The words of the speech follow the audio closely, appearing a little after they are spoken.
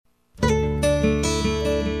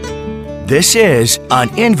This is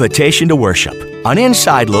An Invitation to Worship, an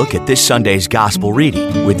inside look at this Sunday's Gospel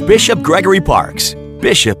reading with Bishop Gregory Parks,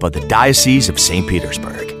 Bishop of the Diocese of St.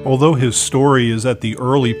 Petersburg. Although his story is at the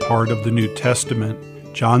early part of the New Testament,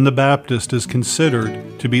 John the Baptist is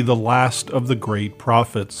considered to be the last of the great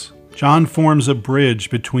prophets. John forms a bridge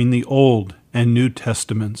between the Old and New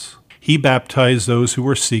Testaments. He baptized those who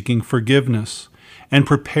were seeking forgiveness and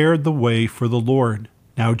prepared the way for the Lord.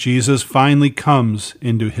 Now Jesus finally comes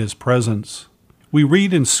into his presence. We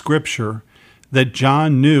read in Scripture that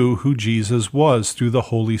John knew who Jesus was through the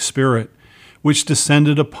Holy Spirit, which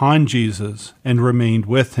descended upon Jesus and remained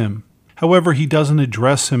with him. However, he doesn't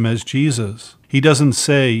address him as Jesus. He doesn't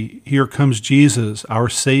say, "Here comes Jesus, our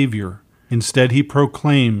Savior." Instead, he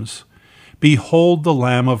proclaims, "Behold the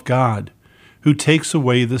Lamb of God, who takes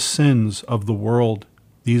away the sins of the world."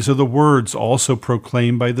 These are the words also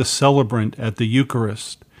proclaimed by the celebrant at the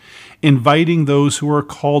Eucharist, inviting those who are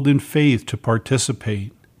called in faith to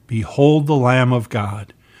participate. Behold the Lamb of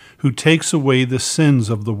God, who takes away the sins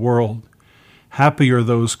of the world. Happy are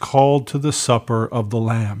those called to the supper of the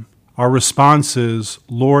Lamb. Our response is,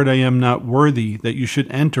 "Lord, I am not worthy that you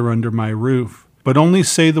should enter under my roof, but only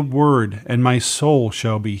say the word, and my soul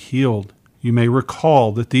shall be healed." You may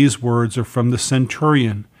recall that these words are from the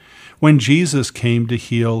centurion, when Jesus came to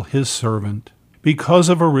heal his servant. Because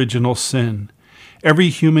of original sin, every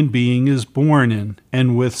human being is born in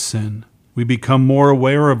and with sin. We become more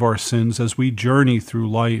aware of our sins as we journey through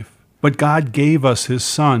life. But God gave us his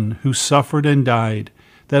Son, who suffered and died,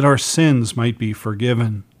 that our sins might be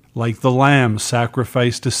forgiven. Like the lamb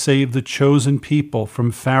sacrificed to save the chosen people from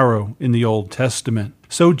Pharaoh in the Old Testament,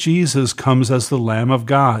 so Jesus comes as the Lamb of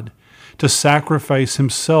God to sacrifice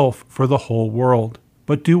himself for the whole world.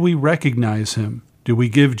 But do we recognize him? Do we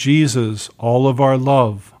give Jesus all of our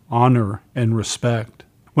love, honor, and respect?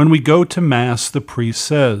 When we go to Mass, the priest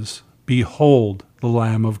says, "Behold the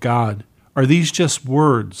Lamb of God." Are these just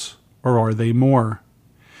words, or are they more?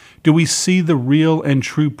 Do we see the real and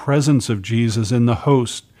true presence of Jesus in the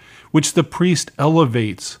host, which the priest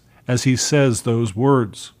elevates as he says those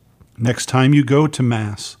words? Next time you go to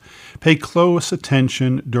Mass, pay close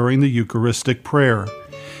attention during the Eucharistic prayer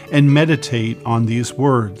and meditate on these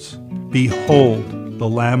words. Behold the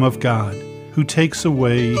Lamb of God, who takes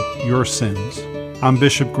away your sins. I'm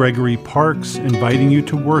Bishop Gregory Parks, inviting you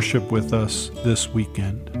to worship with us this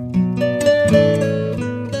weekend.